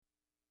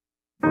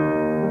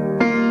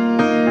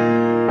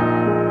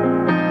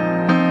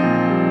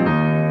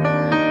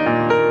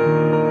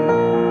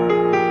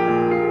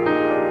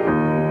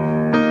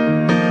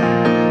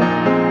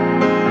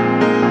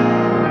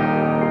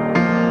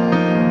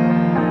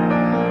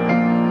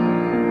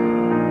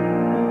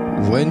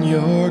when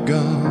you're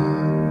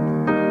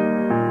gone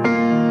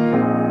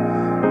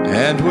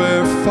and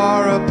we're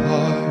far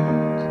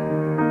apart.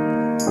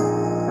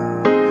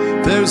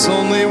 There's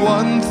only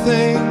one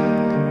thing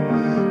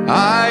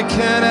I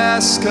can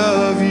ask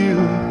of you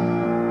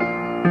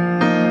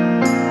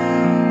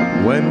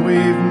when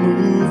we've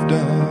moved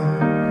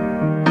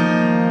on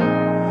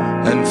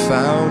and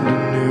found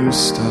a new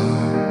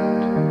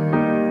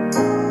start.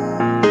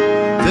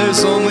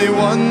 There's only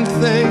one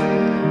thing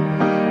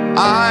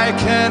I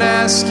can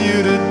ask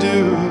you to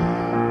do.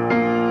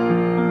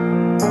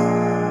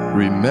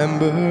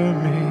 Remember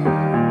me.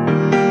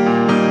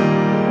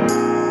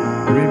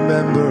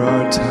 Remember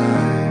our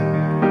time.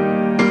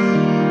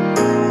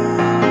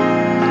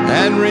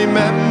 And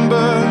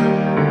remember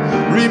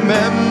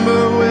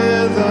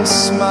with a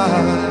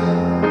smile.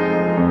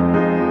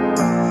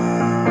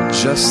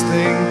 Just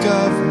think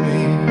of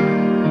me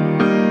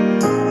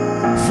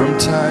from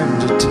time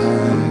to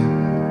time.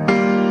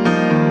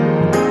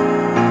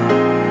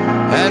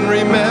 And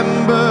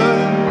remember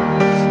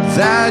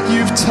that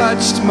you've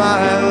touched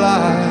my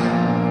life.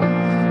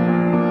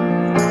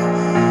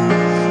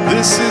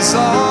 This is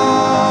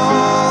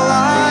all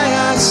I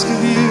ask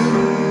of you.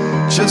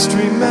 Just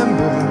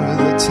remember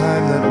the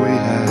time that we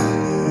had.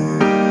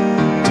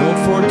 Don't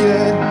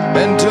forget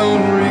and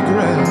don't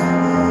regret.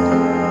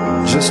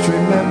 Just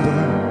remember,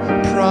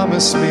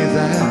 promise me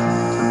that.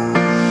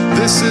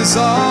 This is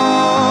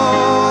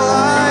all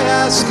I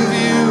ask of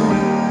you.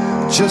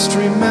 Just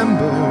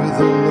remember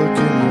the look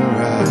in your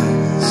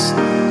eyes.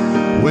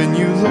 When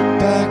you look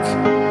back,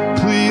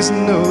 please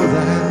know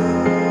that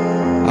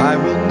I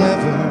will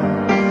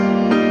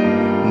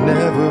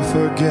never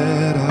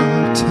forget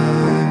our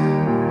time.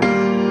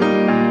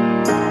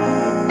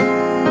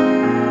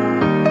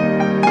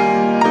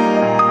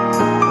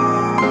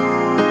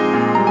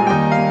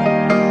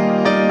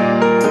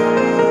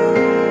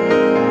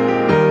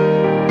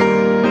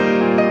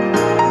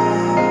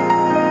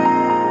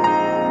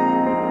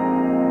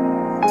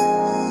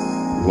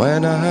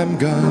 When I'm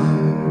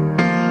gone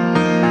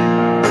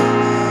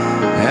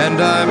and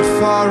I'm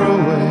far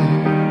away,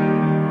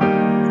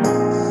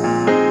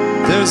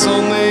 there's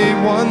only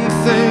one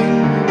thing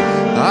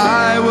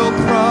I will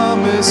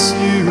promise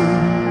you.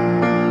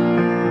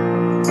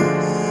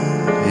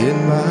 In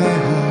my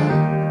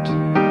heart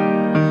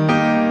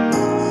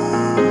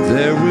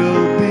there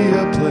will be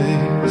a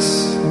place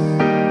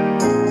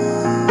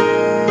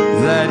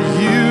that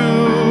you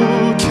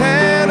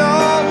can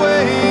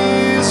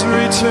always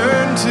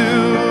return to.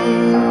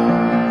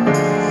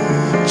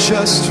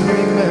 Just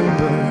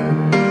remember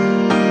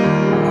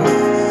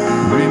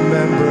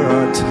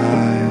our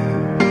time.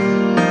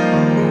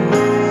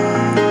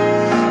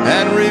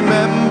 And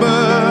remember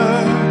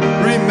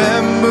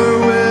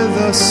with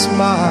a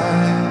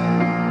smile.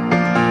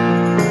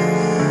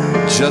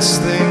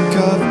 Just think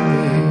of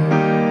me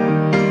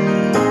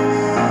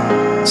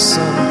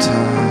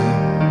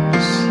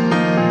sometimes.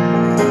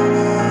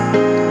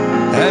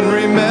 And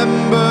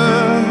remember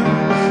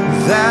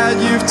that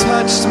you've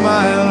touched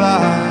my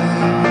life.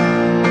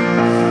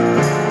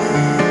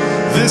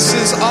 This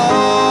is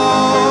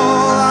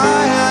all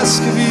I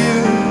ask of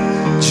you.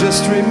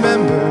 Just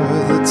remember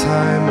the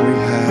time we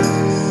had.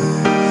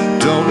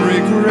 Don't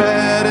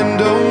regret and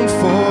don't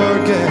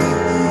forget.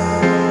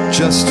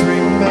 Just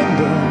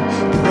remember,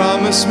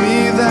 promise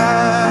me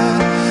that.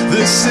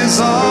 This is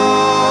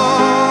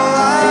all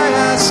I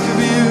ask of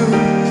you.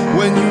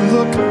 When you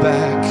look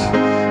back,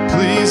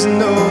 please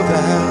know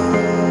that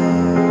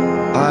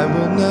I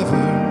will never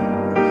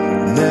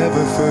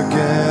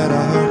forget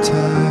our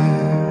time.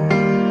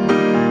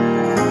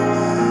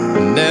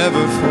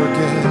 Never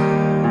forget.